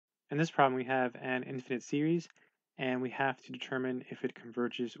In this problem, we have an infinite series, and we have to determine if it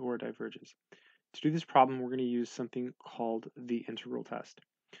converges or diverges. To do this problem, we're going to use something called the integral test.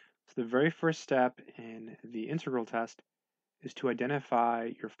 So the very first step in the integral test is to identify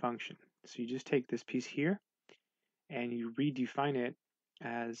your function. So you just take this piece here, and you redefine it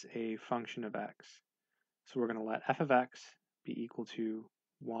as a function of x. So we're going to let f of x be equal to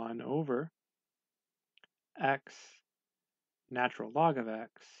 1 over x natural log of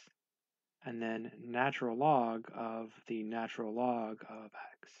x, and then natural log of the natural log of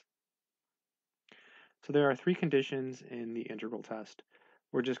x. So there are three conditions in the integral test.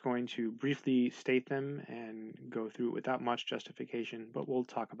 We're just going to briefly state them and go through it without much justification, but we'll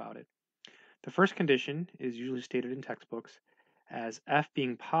talk about it. The first condition is usually stated in textbooks as f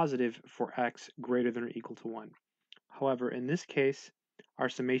being positive for x greater than or equal to 1. However, in this case, our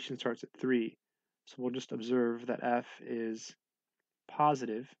summation starts at 3, so we'll just observe that f is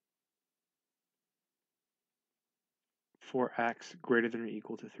positive for x greater than or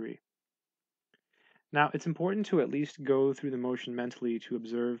equal to 3. Now, it's important to at least go through the motion mentally to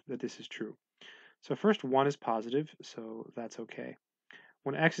observe that this is true. So first, 1 is positive, so that's okay.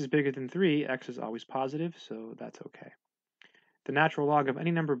 When x is bigger than 3, x is always positive, so that's okay. The natural log of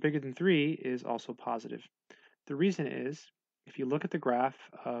any number bigger than 3 is also positive. The reason is, if you look at the graph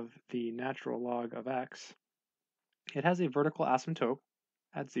of the natural log of x, it has a vertical asymptote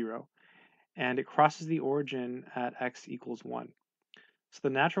at 0, and it crosses the origin at x equals 1. So the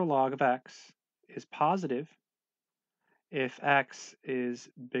natural log of x is positive if x is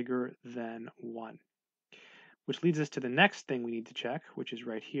bigger than 1, which leads us to the next thing we need to check, which is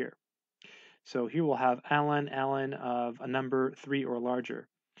right here. So here we'll have ln of a number 3 or larger.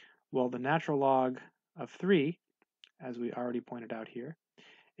 Well, the natural log of 3, as we already pointed out here,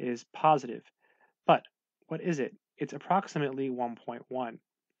 is positive. But what is it? It's approximately 1.1.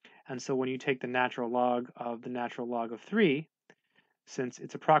 And so when you take the natural log of the natural log of 3, since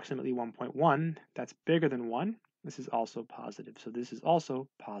it's approximately 1.1, that's bigger than 1, this is also positive. So this is also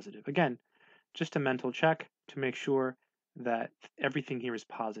positive. Again, just a mental check to make sure that everything here is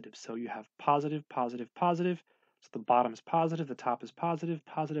positive. So you have positive, positive, positive. So the bottom is positive, the top is positive,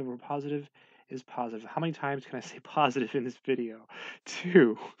 positive over positive is positive. How many times can I say positive in this video?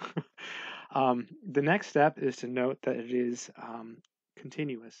 2. The next step is to note that it is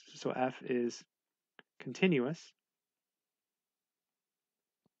continuous. So f is continuous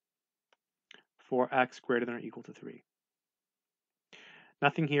for x greater than or equal to 3.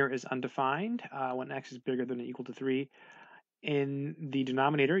 Nothing here is undefined when x is bigger than or equal to 3. In the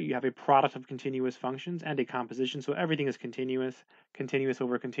denominator, you have a product of continuous functions and a composition, so everything is continuous. Continuous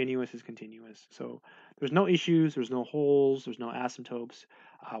over continuous is continuous. So there's no issues, there's no holes, there's no asymptotes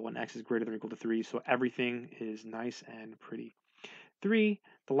when x is greater than or equal to 3, so everything is nice and pretty. 3,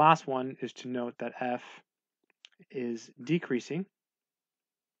 the last one is to note that f is decreasing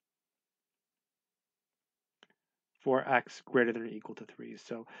for x greater than or equal to 3.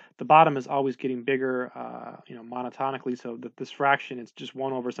 So the bottom is always getting bigger, monotonically, so that this fraction is just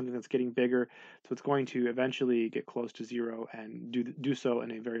 1 over something that's getting bigger, so it's going to eventually get close to 0 and do so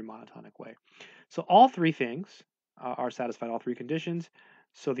in a very monotonic way. So all three things are satisfied, all three conditions,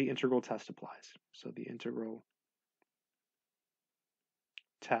 so the integral test applies. So the integral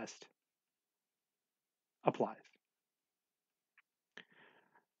test applies.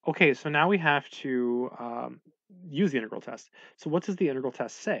 Okay, so now we have to use the integral test. So what does the integral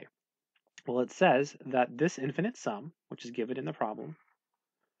test say? Well, it says that this infinite sum, which is given in the problem,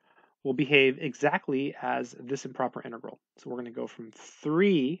 will behave exactly as this improper integral. So we're going to go from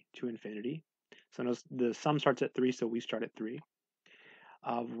 3 to infinity. So notice the sum starts at 3, so we start at 3.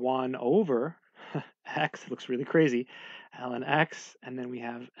 Of 1 over x, it looks really crazy, ln x, and then we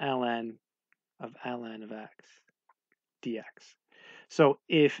have ln of x dx. So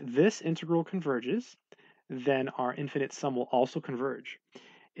if this integral converges, then our infinite sum will also converge.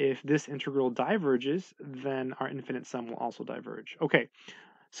 If this integral diverges, then our infinite sum will also diverge. Okay,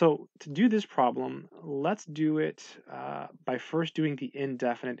 so to do this problem, let's do it by first doing the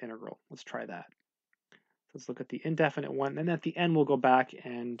indefinite integral. Let's try that. Let's look at the indefinite one, and at the end we'll go back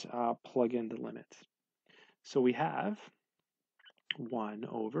and plug in the limits. So we have 1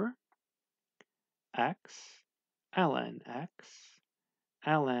 over x ln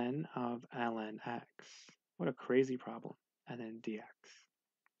of ln x. What a crazy problem. And then dx.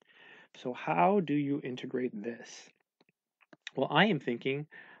 So how do you integrate this? Well, I am thinking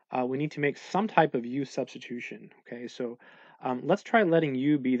we need to make some type of u substitution. Okay, so let's try letting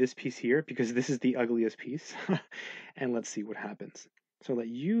u be this piece here, because this is the ugliest piece. And let's see what happens. So let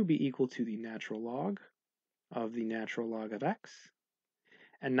u be equal to the natural log of x.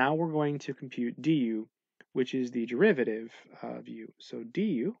 And now we're going to compute du, which is the derivative of u. So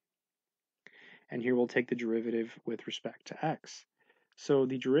du, and here we'll take the derivative with respect to x. So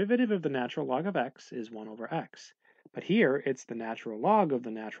the derivative of the natural log of x is 1 over x. But here, it's the natural log of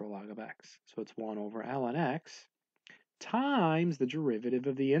the natural log of x. So it's 1 over ln x times the derivative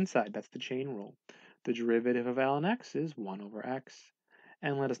of the inside. That's the chain rule. The derivative of ln x is 1 over x.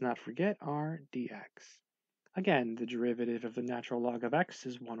 And let us not forget our dx. Again, the derivative of the natural log of x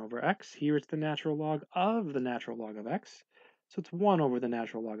is 1 over x. Here it's the natural log of the natural log of x. So it's 1 over the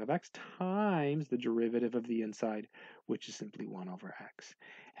natural log of x times the derivative of the inside, which is simply 1 over x.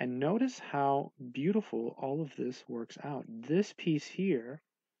 And notice how beautiful all of this works out. This piece here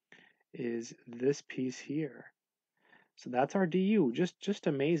is this piece here. So that's our du, just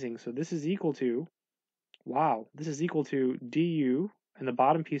amazing. So this is equal to, wow, this is equal to du, and the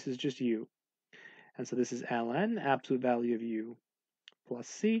bottom piece is just u. And so this is ln, absolute value of u, plus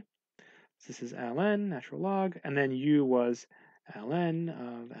c. So this is ln, natural log, and then u was ln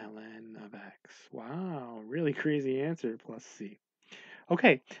of x. Wow, really crazy answer, plus c.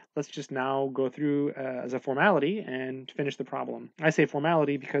 Okay, let's just now go through as a formality and finish the problem. I say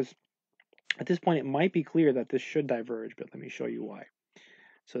formality because at this point it might be clear that this should diverge, but let me show you why.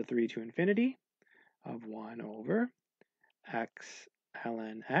 So 3 to infinity of 1 over x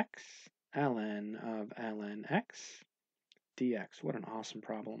ln of ln x dx. What an awesome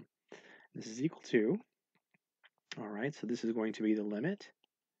problem. This is equal to, all right, so this is going to be the limit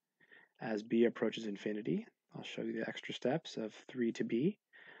as b approaches infinity. I'll show you the extra steps of 3 to b.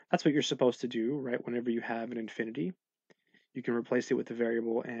 That's what you're supposed to do, right? Whenever you have an infinity, you can replace it with the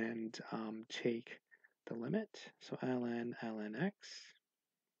variable and take the limit. So ln x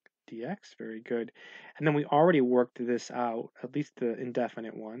dx, very good. And then we already worked this out, at least the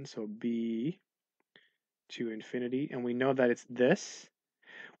indefinite one, so b to infinity, and we know that it's this.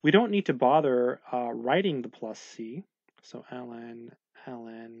 We don't need to bother writing the plus c, so ln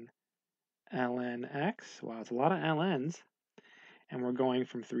x, wow, it's a lot of ln's, and we're going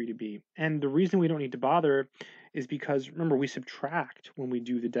from 3 to b. And the reason we don't need to bother is because, remember, we subtract when we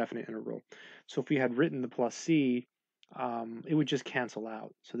do the definite integral. So if we had written the plus c, it would just cancel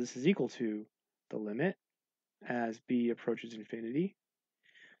out. So this is equal to the limit as b approaches infinity.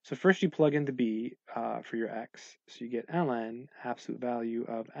 So first you plug in the b for your x. So you get ln, absolute value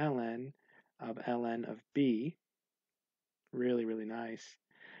of ln of b. Really, really nice.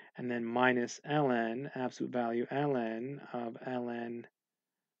 And then minus ln, absolute value ln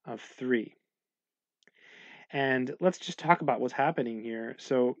of 3. And let's just talk about what's happening here.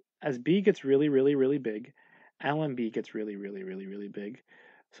 So as b gets really, really, really big, ln b gets really, really, really, really big.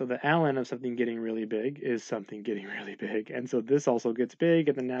 So the ln of something getting really big is something getting really big. And so this also gets big,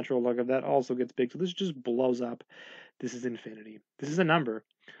 and the natural log of that also gets big. So this just blows up. This is infinity. This is a number.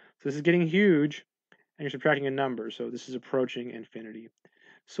 So this is getting huge, and you're subtracting a number. So this is approaching infinity.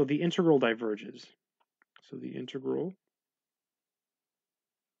 So the integral diverges. So the integral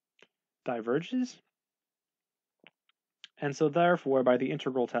diverges. And so therefore, by the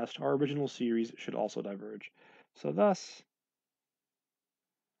integral test, our original series should also diverge. So thus,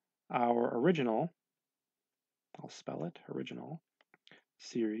 our original, I'll spell it, original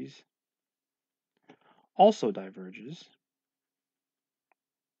series also diverges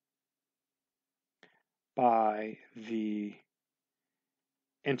by the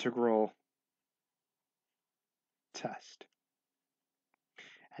integral test.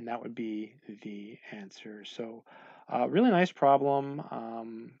 And that would be the answer. So really nice problem,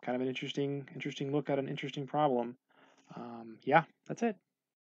 kind of an interesting look at an interesting problem. Yeah, that's it.